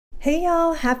Hey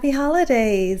y'all, happy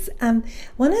holidays.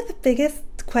 One of the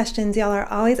biggest questions y'all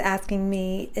are always asking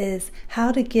me is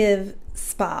how to give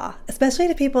spa, especially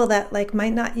to people that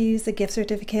might not use a gift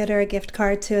certificate or a gift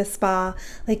card to a spa.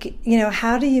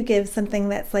 How do you give something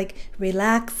that's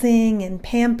relaxing and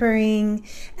pampering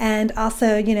and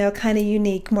also, kind of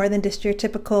unique, more than just your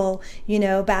typical,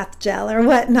 bath gel or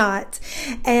whatnot.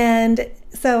 And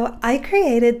so I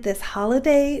created this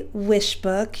holiday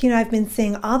wishbook. I've been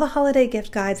seeing all the holiday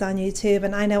gift guides on YouTube,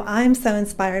 and I know I'm so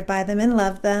inspired by them and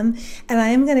love them. And I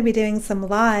am going to be doing some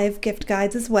live gift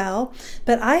guides as well.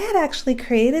 But I had actually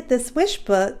created this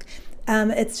wishbook.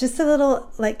 It's just a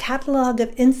little catalog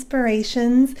of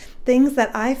inspirations, things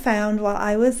that I found while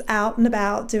I was out and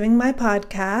about doing my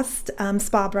podcast,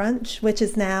 Spa Brunch, which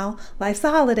is now Life's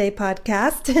a Holiday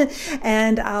podcast.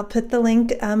 And I'll put the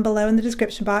link below in the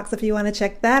description box if you want to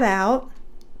check that out.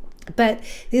 But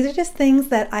these are just things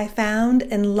that I found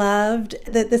and loved.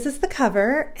 This is the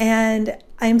cover, and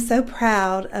I'm so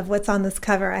proud of what's on this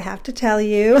cover, I have to tell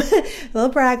you. A little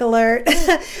brag alert.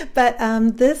 But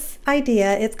this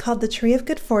idea, it's called the Tree of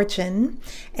Good Fortune.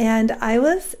 And I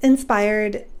was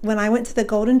inspired when I went to the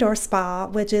Golden Door Spa,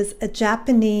 which is a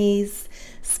Japanese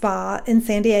spa in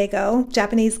San Diego.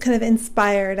 Japanese kind of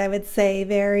inspired, I would say,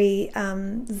 very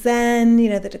zen,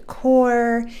 the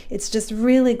decor. It's just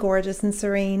really gorgeous and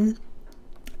serene.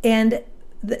 And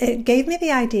it gave me the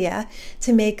idea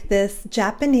to make this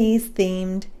Japanese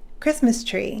themed Christmas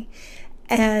tree.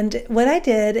 And what I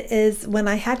did is when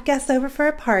I had guests over for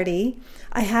a party,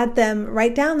 I had them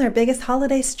write down their biggest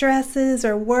holiday stresses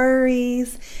or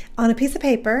worries on a piece of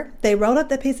paper. They rolled up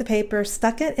the piece of paper,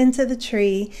 stuck it into the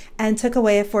tree, and took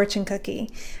away a fortune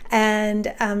cookie. And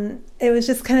it was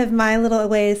just kind of my little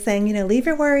way of saying, leave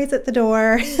your worries at the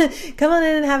door, come on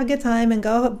in and have a good time, and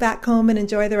go back home and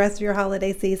enjoy the rest of your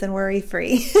holiday season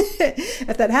worry-free.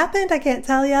 If that happened, I can't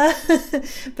tell you,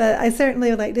 but I certainly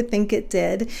would like to think it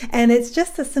did. And it's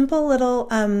just a simple little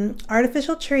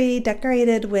artificial tree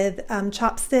decorated with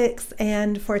chopsticks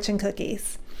and fortune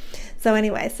cookies. So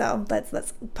anyway, so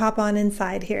let's pop on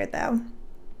inside here though.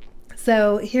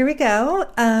 So here we go.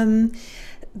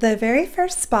 The very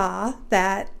first spa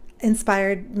that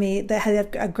inspired me, that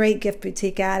had a great gift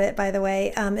boutique at it, by the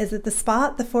way, is at the spa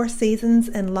at the Four Seasons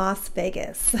in Las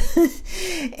Vegas.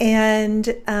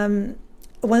 And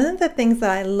one of the things that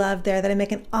I love there, that I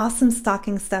make an awesome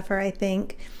stocking stuffer, I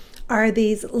think, are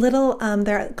these little,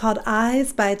 they're called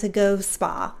Eyes by To Go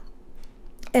Spa.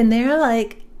 And they're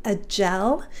like a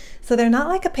gel. So they're not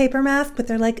like a paper mask, but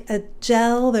they're like a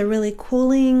gel. They're really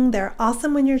cooling. They're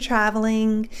awesome when you're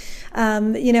traveling.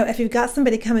 If you've got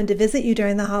somebody coming to visit you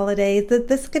during the holidays,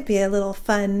 this could be a little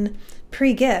fun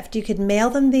pre-gift. You could mail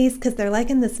them these because they're like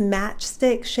in this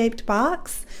matchstick shaped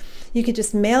box. You could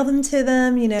just mail them to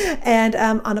them, and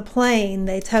on a plane,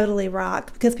 they totally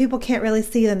rock because people can't really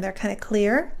see them. They're kind of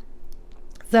clear.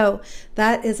 So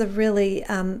that is a really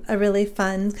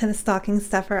fun kind of stocking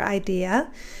stuffer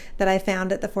idea that I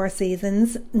found at the Four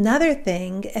Seasons. Another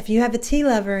thing, if you have a tea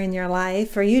lover in your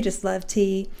life or you just love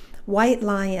tea, White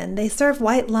Lion. They serve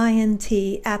White Lion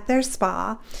tea at their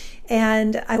spa.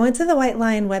 And I went to the White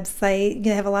Lion website.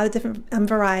 They have a lot of different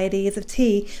varieties of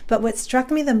tea. But what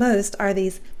struck me the most are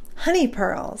these honey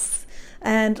pearls.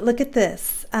 And look at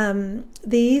this.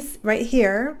 These right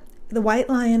here, the White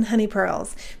Lion honey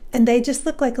pearls. And they just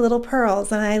look like little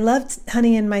pearls. And I love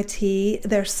honey in my tea.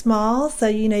 They're small, so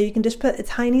you can just put a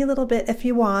tiny little bit if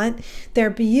you want. They're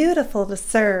beautiful to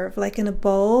serve, like in a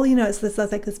bowl. It's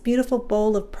this beautiful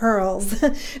bowl of pearls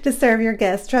to serve your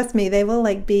guests. Trust me, they will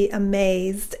be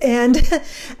amazed. And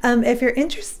if you're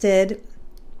interested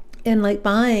in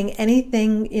buying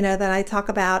anything that I talk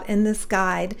about in this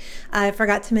guide, I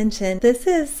forgot to mention this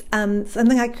is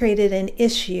something I created in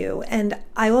Issue, and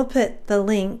I will put the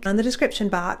link on the description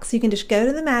box. You can just go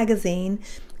to the magazine,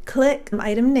 click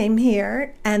item name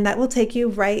here, and that will take you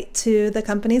right to the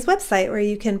company's website where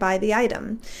you can buy the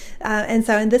item.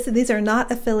 These are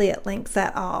not affiliate links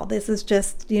at all. This is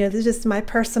just this is just my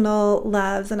personal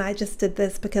loves, and I just did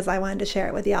this because I wanted to share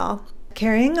it with y'all.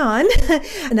 Carrying on,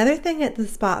 another thing at the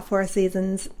spa at Four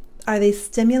Seasons are these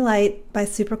Stimulate by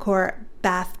Supercore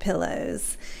bath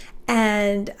pillows.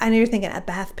 And I know you're thinking a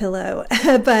bath pillow,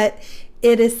 but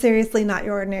it is seriously not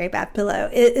your ordinary bath pillow.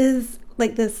 It is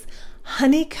like this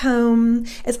honeycomb.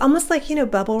 It's almost like,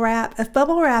 bubble wrap. If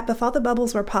all the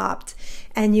bubbles were popped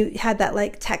and you had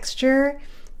that texture,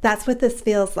 that's what this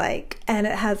feels like. And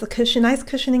it has a nice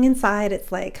cushioning inside. It's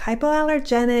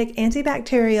hypoallergenic,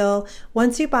 antibacterial.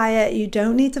 Once you buy it, you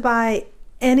don't need to buy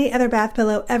any other bath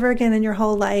pillow ever again in your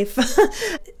whole life.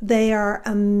 They are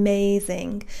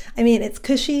amazing. I mean, it's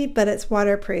cushy, but it's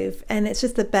waterproof, and it's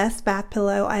just the best bath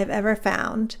pillow I've ever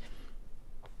found.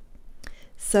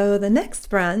 So the next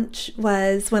brunch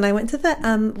was when I went to the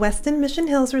Westin Mission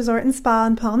Hills Resort and Spa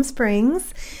in Palm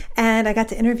Springs, and I got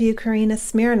to interview Karina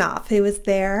Smirnoff, who was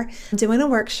there doing a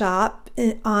workshop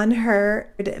on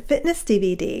her fitness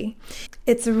DVD.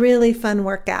 It's a really fun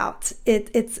workout.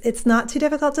 It's not too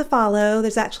difficult to follow.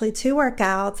 There's actually 2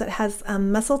 workouts. It has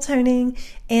muscle toning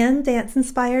and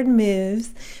dance-inspired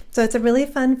moves. So it's a really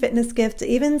fun fitness gift.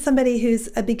 Even somebody who's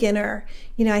a beginner,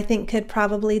 I think could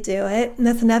probably do it. And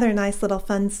that's another nice little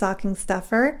fun stocking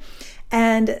stuffer.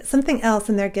 And something else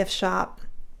in their gift shop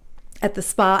at the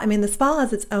spa. I mean, the spa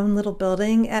has its own little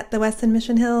building at the Westin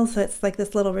Mission Hills. So it's like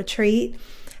this little retreat.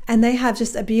 And they have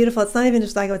just a beautiful, it's not even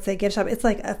just like I would say gift shop, it's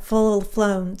like a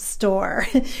full-flown store.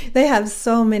 They have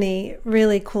so many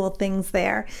really cool things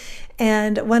there.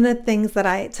 And one of the things that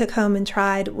I took home and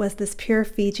tried was this Pure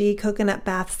Fiji coconut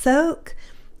bath soak.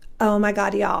 Oh my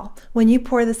God, y'all. When you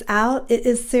pour this out, it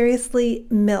is seriously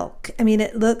milk. I mean,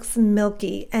 it looks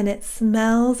milky and it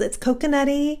smells, it's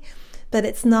coconutty, but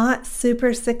it's not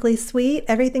super sickly sweet.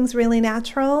 Everything's really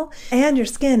natural, and your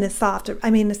skin is soft.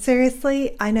 I mean,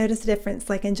 seriously, I noticed a difference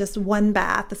like in just one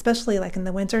bath, especially like in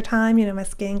the winter time. My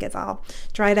skin gets all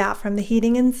dried out from the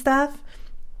heating and stuff.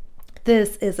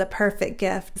 This is a perfect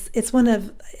gift. It's one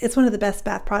of the best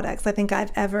bath products I think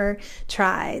I've ever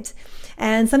tried.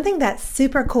 And something that's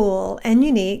super cool and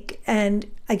unique,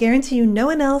 and I guarantee you no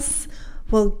one else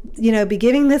will, be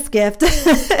giving this gift.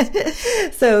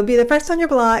 So be the first on your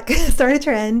block, start a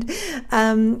trend,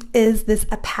 is this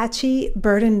Apache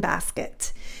burden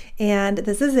basket. And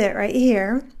this is it right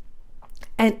here.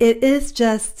 And it is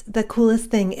just the coolest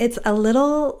thing. It's a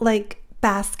little like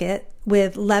basket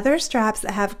with leather straps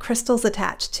that have crystals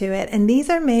attached to it. And these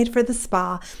are made for the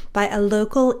spa by a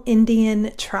local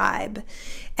Indian tribe.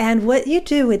 And what you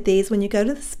do with these when you go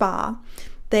to the spa,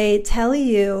 they tell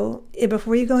you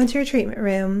before you go into your treatment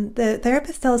room, the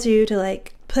therapist tells you to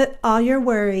like put all your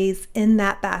worries in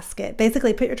that basket.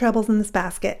 Basically, put your troubles in this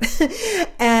basket.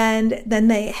 And then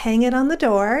they hang it on the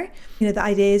door. The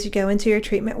idea is you go into your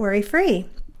treatment worry-free.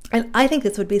 And I think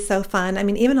this would be so fun. I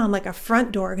mean, even on like a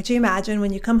front door, could you imagine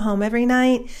when you come home every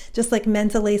night, just like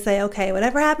mentally say, okay,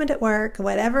 whatever happened at work,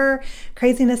 whatever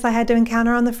craziness I had to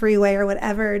encounter on the freeway or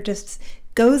whatever, just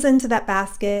goes into that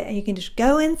basket, and you can just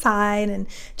go inside and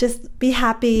just be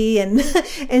happy and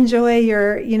enjoy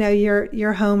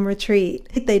your home retreat.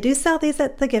 They do sell these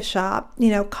at the gift shop.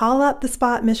 Call up the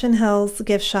Spot Mission Hills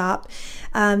gift shop.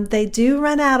 They do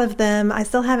run out of them. I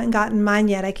still haven't gotten mine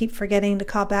yet. I keep forgetting to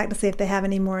call back to see if they have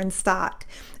any more in stock.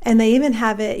 And they even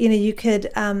have it, you could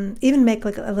even make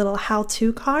like a little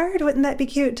how-to card. Wouldn't that be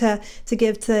cute to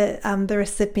give to the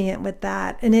recipient with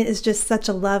that? And it is just such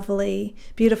a lovely,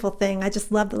 beautiful thing. I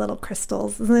just love the little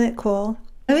crystals. Isn't it cool?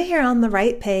 Over here on the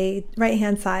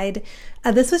right-hand side,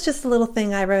 this was just a little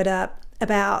thing I wrote up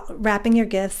about wrapping your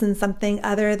gifts in something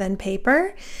other than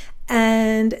paper.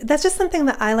 And that's just something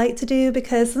that I like to do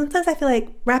because sometimes I feel like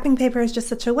wrapping paper is just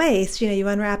such a waste. You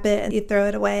unwrap it and you throw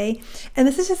it away. And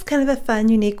this is just kind of a fun,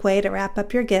 unique way to wrap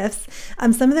up your gifts.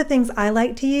 Some of the things I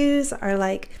like to use are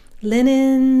like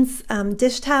linens,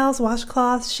 dish towels,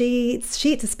 washcloths, sheets.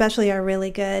 Sheets especially are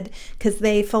really good because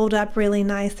they fold up really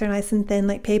nice. They're nice and thin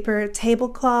like paper.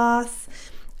 Tablecloths.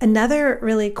 Another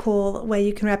really cool way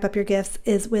you can wrap up your gifts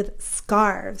is with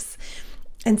scarves.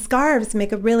 And scarves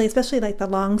make especially like the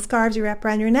long scarves you wrap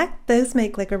around your neck, those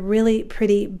make like a really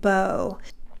pretty bow.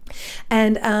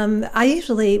 And I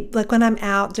usually, like when I'm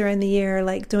out during the year,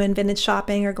 like doing vintage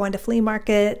shopping or going to flea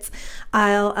markets,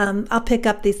 I'll pick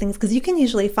up these things because you can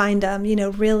usually find them,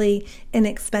 really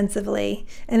inexpensively.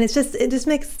 And it just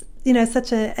makes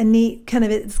such a neat kind of,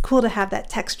 it's cool to have that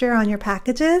texture on your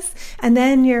packages. And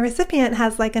then your recipient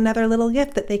has like another little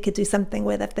gift that they could do something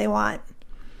with if they want.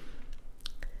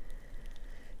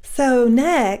 So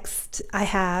next, I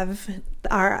have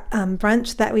our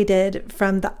brunch that we did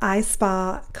from the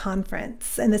iSpa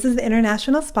conference, and this is the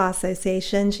International Spa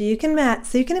Association. So you can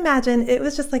imagine it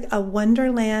was just like a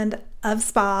wonderland of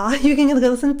spa. You can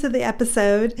listen to the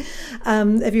episode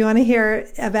if you want to hear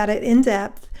about it in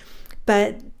depth.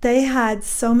 But they had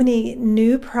so many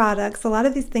new products. A lot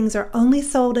of these things are only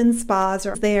sold in spas,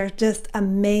 or they are just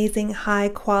amazing, high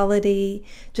quality,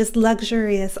 just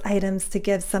luxurious items to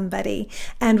give somebody.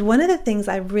 And one of the things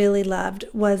I really loved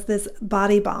was this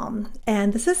body balm.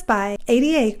 And this is by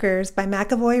 80 Acres by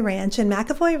McAvoy Ranch. And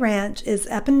McAvoy Ranch is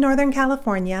up in Northern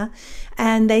California.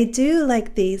 And they do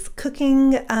like these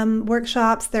cooking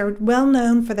workshops. They're well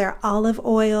known for their olive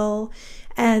oil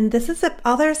And this is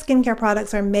all their skincare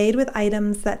products are made with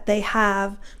items that they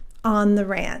have on the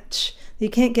ranch. You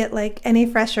can't get like any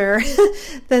fresher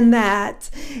than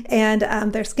that. And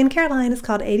their skincare line is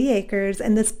called 80 Acres.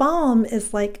 And this balm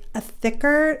is like a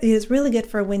thicker, it is really good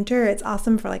for winter. It's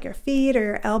awesome for like your feet or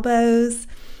your elbows.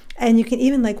 And you can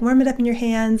even like warm it up in your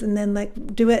hands and then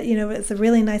like do it, it's a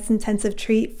really nice intensive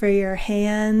treat for your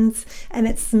hands. And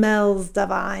it smells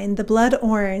divine. The blood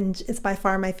orange is by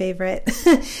far my favorite.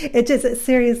 It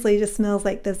seriously just smells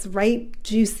like this ripe,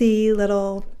 juicy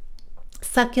little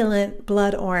succulent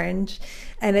blood orange,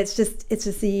 and it's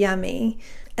just yummy.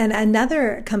 And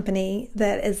another company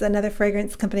that is another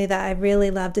fragrance company that I really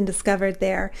loved and discovered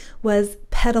there was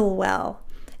Petalwell.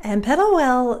 And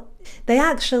Petalwell, they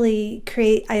actually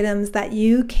create items that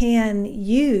you can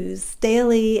use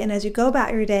daily and as you go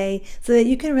about your day so that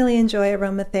you can really enjoy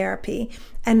aromatherapy.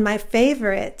 And my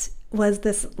favorite was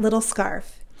this little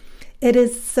scarf. It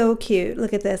is so cute.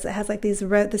 Look at this. It has like this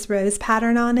rose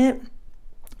pattern on it.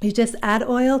 You just add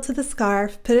oil to the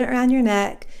scarf, put it around your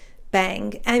neck,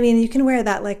 bang. I mean, you can wear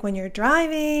that like when you're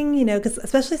driving, because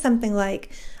especially something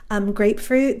like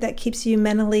grapefruit that keeps you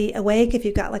mentally awake if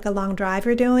you've got like a long drive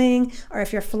you're doing, or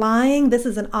if you're flying, this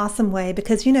is an awesome way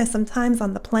because, sometimes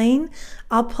on the plane,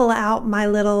 I'll pull out my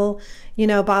little,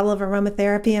 bottle of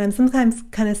aromatherapy and I'm sometimes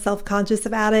kind of self-conscious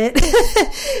about it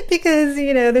because,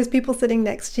 there's people sitting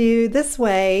next to you. This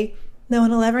way, no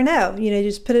one will ever know. You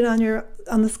just put it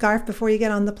on the scarf before you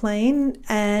get on the plane,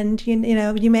 and you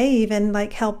may even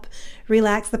like help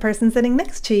relax the person sitting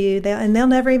next to you. They'll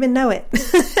never even know it.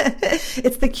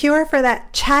 It's the cure for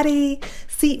that chatty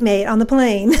seatmate on the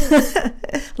plane.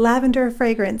 Lavender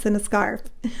fragrance in a scarf.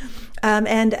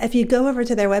 And if you go over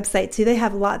to their website too, they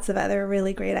have lots of other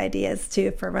really great ideas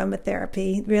too for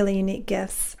aromatherapy, really unique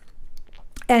gifts.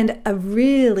 And a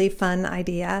really fun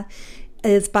idea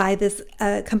is by this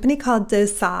company called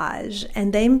Dosage,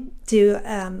 and they do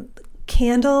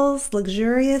candles,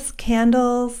 luxurious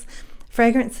candles,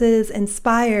 fragrances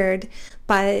inspired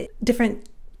by different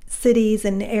cities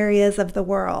and areas of the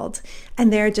world.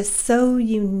 And they're just so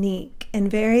unique and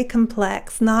very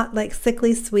complex, not like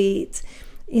sickly sweet,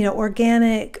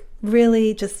 organic,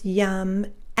 really just yum.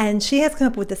 And she has come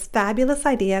up with this fabulous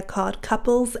idea called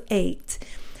Couples 8.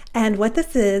 And what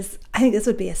this is, I think this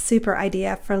would be a super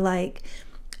idea for like,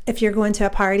 if you're going to a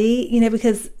party,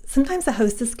 because sometimes a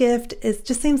hostess gift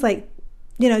just seems like,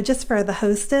 just for the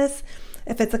hostess.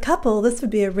 If it's a couple, this would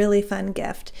be a really fun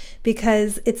gift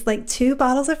because it's like 2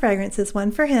 bottles of fragrances,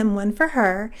 one for him, one for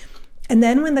her. And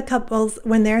then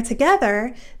when they're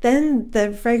together, then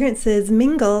the fragrances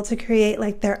mingle to create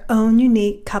like their own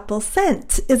unique couple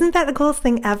scent. Isn't that the coolest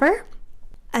thing ever?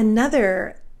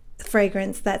 Another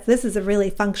fragrance this is a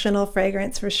really functional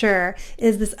fragrance for sure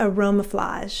is this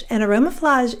Aromaflage. And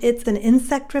Aromaflage, it's an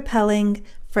insect repelling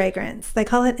fragrance. They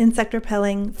call it insect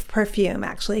repelling perfume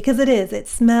actually because it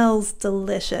smells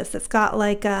delicious. It's got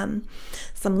like some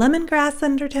lemongrass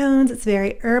undertones. It's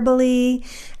very herbally,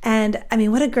 and I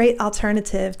mean, what a great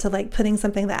alternative to like putting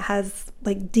something that has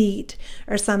like DEET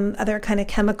or some other kind of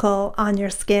chemical on your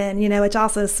skin, which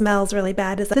also smells really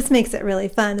bad. This makes it really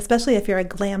fun, especially if you're a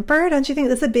glamper. Don't you think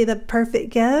this would be the perfect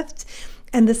gift?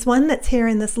 And this one that's here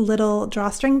in this little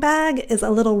drawstring bag is a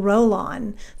little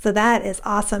roll-on. So that is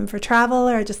awesome for travel,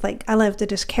 or just like, I love to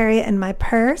just carry it in my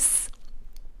purse.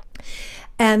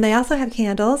 And they also have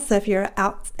candles. So if you're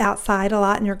outside a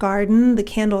lot in your garden, the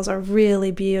candles are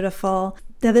really beautiful.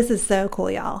 Now this is so cool,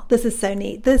 y'all. This is so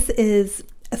neat. This is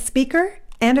a speaker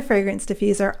and a fragrance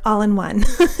diffuser all in one.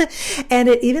 And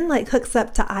it even like hooks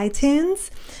up to iTunes.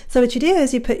 So what you do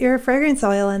is you put your fragrance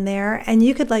oil in there and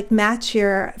you could like match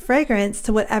your fragrance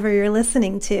to whatever you're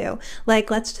listening to.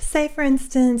 Like, let's just say, for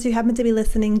instance, you happen to be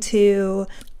listening to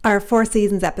our Four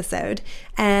Seasons episode,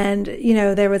 and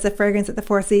there was a fragrance at the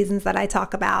Four Seasons that I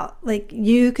talk about. Like,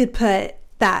 you could put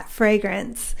that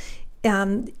fragrance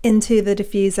into the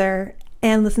diffuser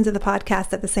and listen to the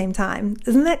podcast at the same time.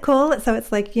 Isn't that cool? So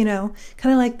it's like, kind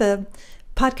of like the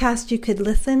podcast you could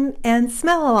listen and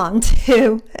smell along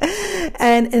to.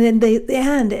 And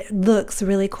it looks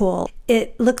really cool.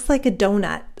 It looks like a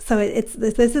donut. So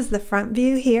this is the front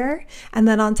view here. And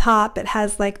then on top, it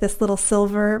has like this little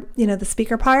silver, the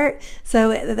speaker part.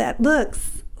 So that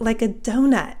looks like a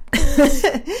donut.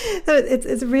 So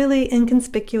it's really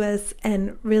inconspicuous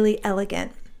and really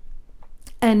elegant.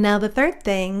 And now the third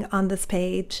thing on this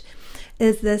page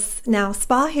is this now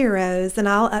Spa Heroes, and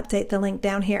I'll update the link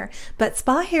down here. But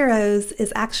Spa Heroes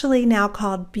is actually now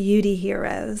called Beauty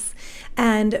Heroes.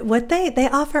 And what they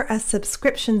offer a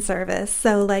subscription service.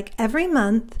 So like every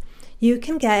month you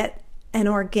can get an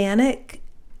organic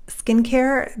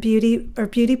skincare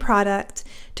beauty product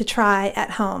to try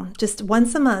at home just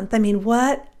once a month. I mean,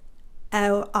 what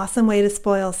an awesome way to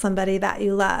spoil somebody that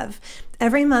you love.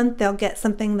 Every month they'll get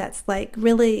something that's like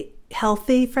really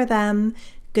healthy for them,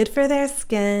 good for their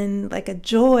skin, like a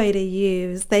joy to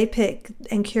use. They pick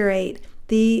and curate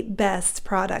the best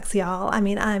products, y'all. I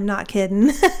mean, I'm not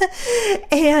kidding.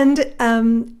 and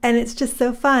it's just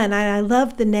so fun. I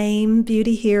love the name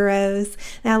Beauty Heroes.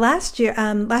 Now last year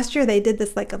they did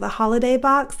this like the holiday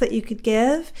box that you could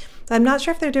give. So I'm not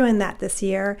sure if they're doing that this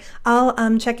year.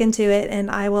 I'll check into it, and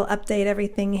I will update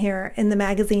everything here in the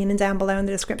magazine and down below in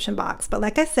the description box. But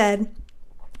like I said,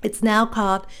 it's now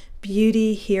called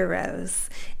Beauty Heroes.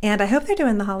 And I hope they're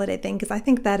doing the holiday thing, because I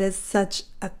think that is such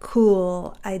a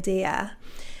cool idea.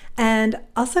 And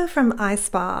also from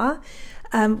iSpa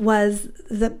was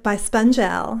by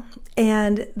Spongelle,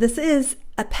 and this is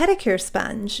a pedicure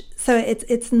sponge. So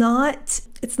it's not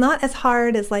as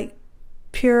hard as like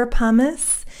pure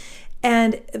pumice,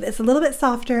 and it's a little bit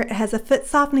softer. It has a foot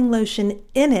softening lotion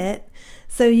in it,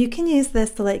 so you can use this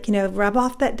to, like, you know, rub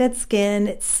off that dead skin.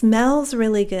 It smells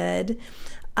really good.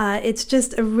 It's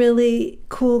just a really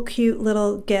cool, cute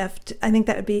little gift. I think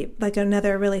that would be like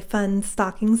another really fun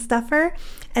stocking stuffer.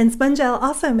 And Spongelle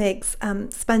also makes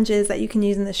sponges that you can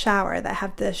use in the shower that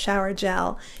have the shower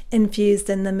gel infused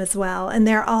in them as well. And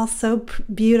they're all so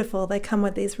beautiful. They come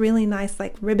with these really nice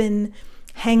like ribbon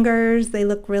hangers. They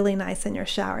look really nice in your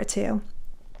shower too.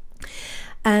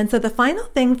 And so the final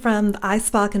thing from the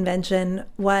iSpa convention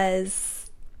was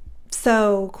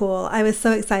so cool. I was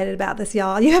so excited about this,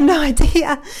 y'all. You have no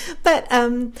idea. But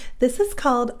this is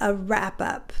called a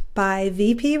wrap-up by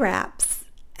VP Wraps.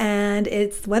 And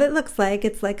it's what it looks like.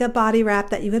 It's like a body wrap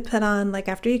that you would put on like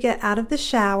after you get out of the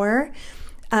shower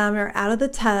or out of the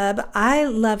tub. I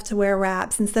love to wear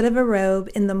wraps instead of a robe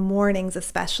in the mornings,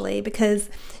 especially because,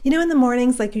 you know, in the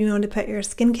mornings, like you want to put your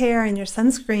skincare and your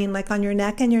sunscreen like on your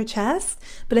neck and your chest.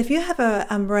 But if you have a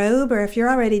robe, or if you're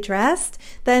already dressed,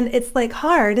 then it's like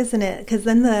hard, isn't it? Because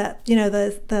then the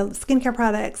skincare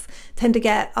products tend to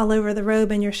get all over the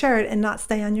robe and your shirt and not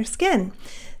stay on your skin.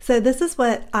 So this is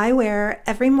what I wear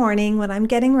every morning when I'm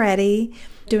getting ready,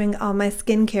 doing all my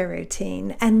skincare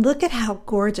routine. And look at how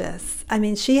gorgeous. I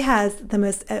mean, she has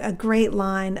a great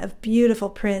line of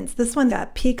beautiful prints. This one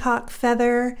got peacock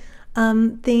feather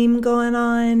theme going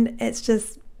on. It's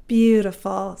just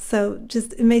beautiful. So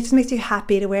just it makes you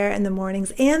happy to wear it in the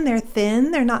mornings. And they're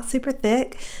thin. They're not super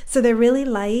thick. So they're really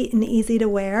light and easy to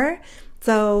wear.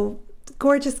 So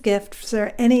gorgeous gift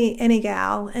for any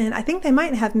gal. And I think they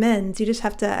might have men's. You just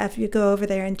have to, if you go over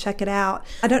there and check it out.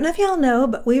 I don't know if y'all know,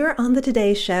 but we were on the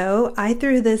Today Show. I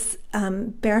threw this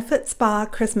barefoot spa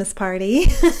Christmas party.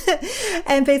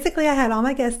 And basically I had all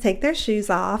my guests take their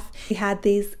shoes off. We had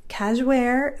these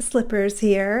cashwear slippers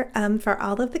here for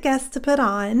all of the guests to put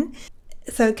on.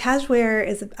 So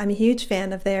cashwear I'm a huge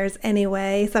fan of theirs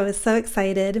anyway, so I was so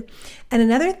excited. And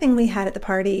another thing we had at the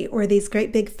party were these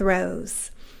great big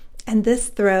throws. And this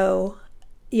throw,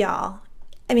 y'all,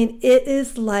 I mean, it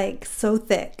is like so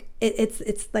thick.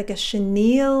 It's like a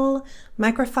chenille,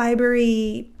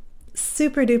 microfibery,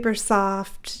 super duper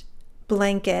soft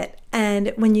blanket.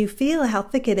 And when you feel how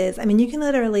thick it is, I mean, you can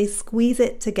literally squeeze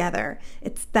it together.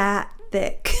 It's that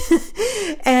thick.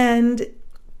 And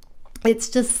it's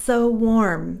just so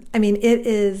warm. I mean, it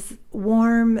is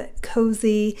warm,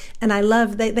 cozy, and I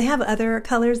love, they have other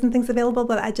colors and things available,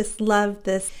 but I just love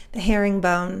the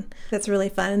herringbone. That's really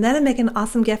fun. And that'd make an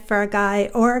awesome gift for a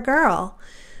guy or a girl.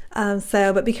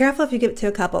 But be careful if you give it to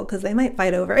a couple, because they might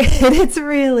fight over it. It's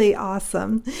really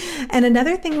awesome. And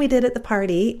another thing we did at the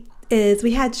party is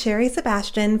we had Sherry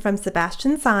Sebastian from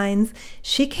Sebastian Signs.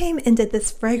 She came and did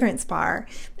this fragrance bar,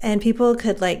 and people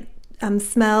could like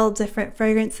smell different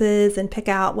fragrances and pick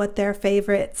out what their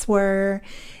favorites were.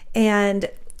 And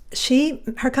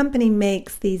her company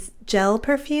makes these gel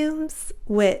perfumes,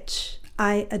 which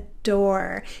I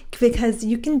adore, because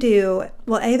you can do,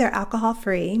 well, they're alcohol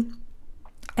free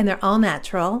and they're all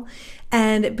natural.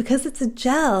 And because it's a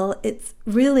gel, it's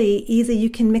really easy. You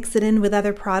can mix it in with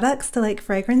other products to like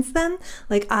fragrance them.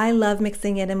 Like I love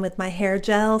mixing it in with my hair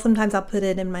gel. Sometimes I'll put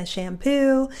it in my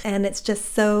shampoo, and it's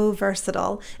just so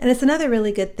versatile. And it's another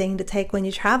really good thing to take when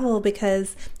you travel,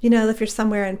 because, you know, if you're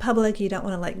somewhere in public, you don't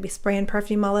want to like be spraying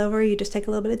perfume all over. You just take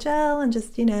a little bit of gel and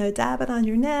just, you know, dab it on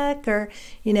your neck or,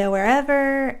 you know,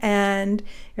 wherever, and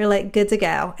you're like good to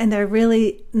go. And they're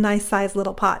really nice sized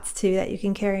little pots too that you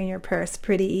can carry in your purse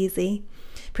pretty easily.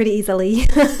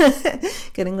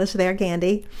 Good English there,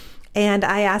 Candy. And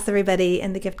I asked everybody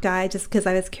in the gift guide, just because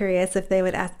I was curious if they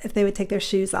would take their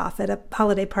shoes off at a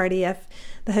holiday party if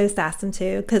the host asked them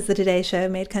to, because the Today Show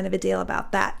made kind of a deal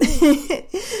about that.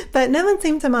 But no one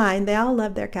seemed to mind. They all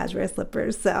love their cashmere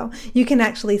slippers. So you can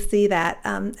actually see that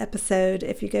episode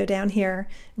if you go down here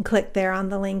and click there on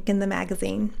the link in the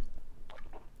magazine.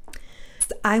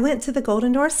 I went to the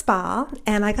Golden Door Spa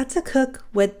and I got to cook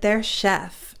with their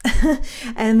chef.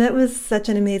 And that was such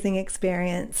an amazing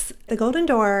experience. The Golden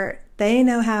Door, they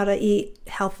know how to eat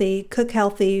healthy, cook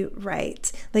healthy,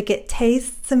 right? Like, it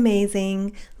tastes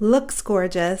amazing, looks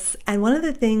gorgeous. And one of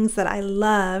the things that I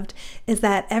loved is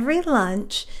that every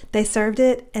lunch they served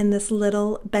it in this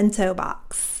little bento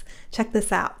box. Check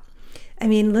this out. I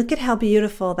mean, look at how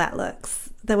beautiful that looks.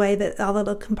 The way that all the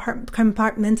little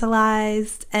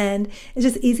compartmentalized, and it's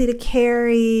just easy to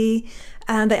carry.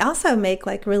 They also make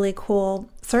like really cool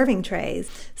serving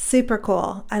trays. Super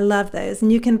cool. I love those.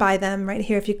 And you can buy them right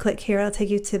here. If you click here, it'll take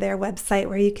you to their website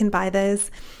where you can buy those.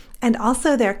 And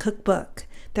also their cookbook.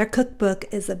 Their cookbook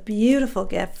is a beautiful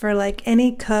gift for like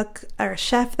any cook or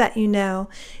chef that you know.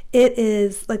 It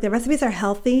is like, the recipes are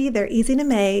healthy. They're easy to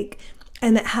make.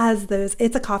 And it has those,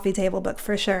 it's a coffee table book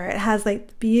for sure. It has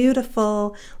like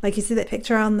beautiful, like you see that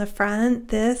picture on the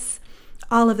front,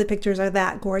 all of the pictures are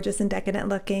that gorgeous and decadent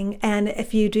looking. And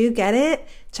if you do get it,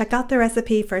 check out the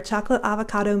recipe for chocolate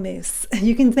avocado mousse.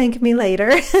 You can thank me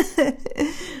later.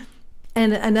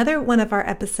 And another one of our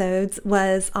episodes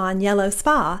was on Yellow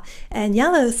Spa. And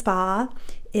Yellow Spa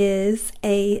is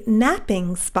a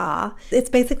napping spa. It's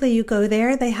basically, you go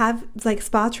there, they have like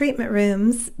spa treatment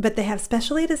rooms, but they have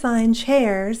specially designed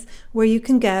chairs where you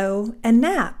can go and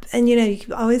nap. And you know,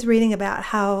 you're always reading about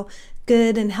how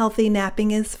good and healthy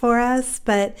napping is for us,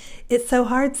 but it's so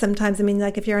hard sometimes. I mean,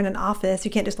 like if you're in an office,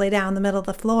 you can't just lay down in the middle of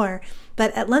the floor.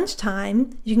 But at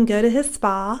lunchtime, you can go to his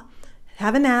spa,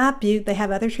 have a nap. They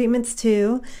have other treatments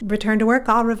too. Return to work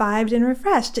all revived and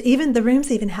refreshed. Even the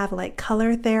rooms even have like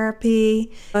color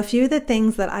therapy. A few of the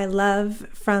things that I love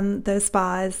from those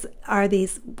spas are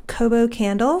these Kobo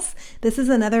candles. This is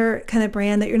another kind of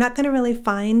brand that you're not going to really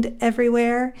find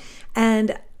everywhere.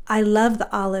 And I love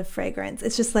the olive fragrance.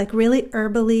 It's just like really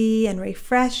herbally and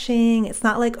refreshing. It's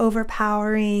not like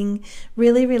overpowering,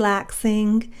 really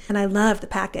relaxing. And I love the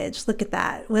package. Look at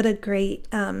that. What a great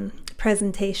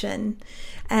presentation.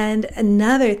 And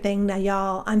another thing, now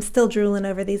y'all, I'm still drooling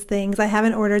over these things. I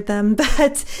haven't ordered them,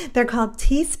 but they're called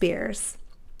tea spears.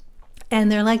 And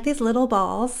they're like these little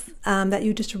balls that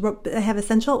you just, they have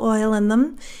essential oil in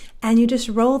them, and you just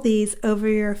roll these over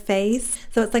your face.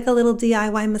 So it's like a little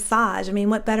DIY massage. I mean,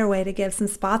 what better way to give some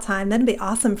spa time? That'd be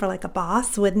awesome for like a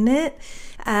boss, wouldn't it?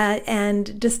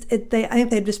 And just, I think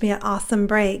they'd just be an awesome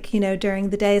break, you know, during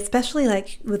the day, especially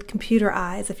like with computer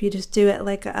eyes. If you just do it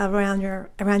like around your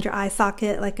eye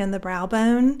socket, like in the brow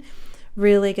bone.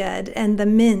 Really good. And the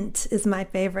mint is my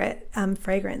favorite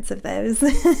fragrance of those.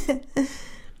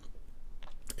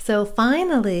 So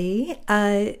finally,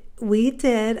 we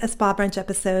did a spa brunch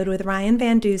episode with Ryan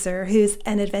Van Duzer, who's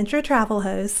an adventure travel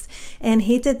host, and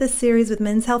he did this series with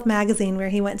Men's Health Magazine where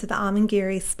he went to the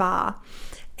Amangiri Spa.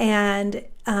 And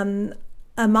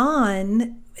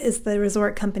Aman is the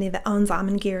resort company that owns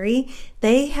Amangiri.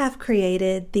 They have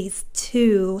created these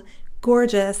two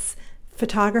gorgeous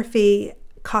photography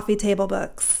coffee table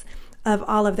books of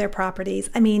all of their properties.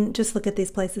 I mean, just look at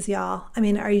these places, y'all. I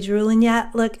mean, are you drooling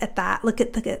yet? Look at that. Look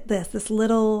at this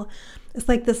little, it's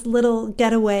like this little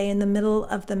getaway in the middle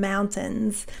of the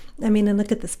mountains. I mean, and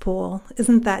look at this pool.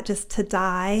 Isn't that just to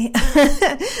die?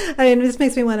 I mean, it just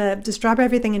makes me want to just drop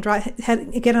everything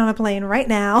and get on a plane right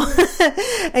now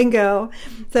and go.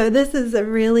 So this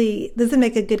would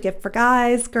make a good gift for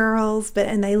guys, girls,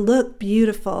 and they look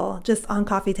beautiful just on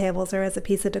coffee tables or as a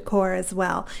piece of decor as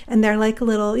well. And they're like a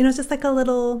little, you know, it's just like a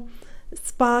little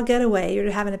spa getaway.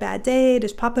 You're having a bad day,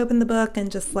 just pop open the book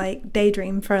and just like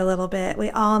daydream for a little bit. We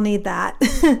all need that.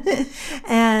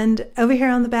 And over here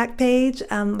on the back page,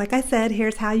 like I said,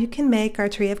 here's how you can make our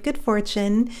Tree of Good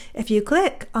Fortune. If you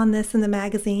click on this in the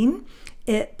magazine,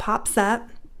 it pops up.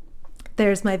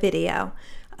 There's my video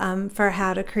for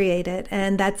how to create it,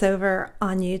 and that's over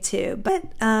on YouTube.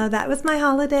 But that was my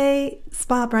holiday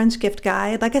spa brunch gift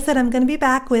guide. Like I said, I'm going to be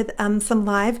back with some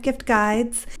live gift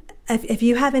guides. If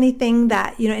you have anything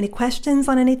that, you know, any questions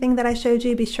on anything that I showed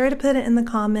you, be sure to put it in the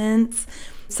comments.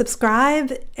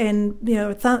 Subscribe, and, you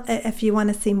know, if you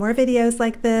want to see more videos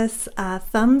like this,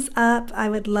 thumbs up. I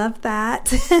would love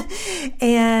that.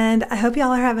 And I hope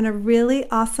y'all are having a really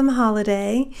awesome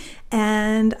holiday,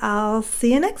 and I'll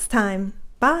see you next time.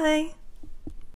 Bye.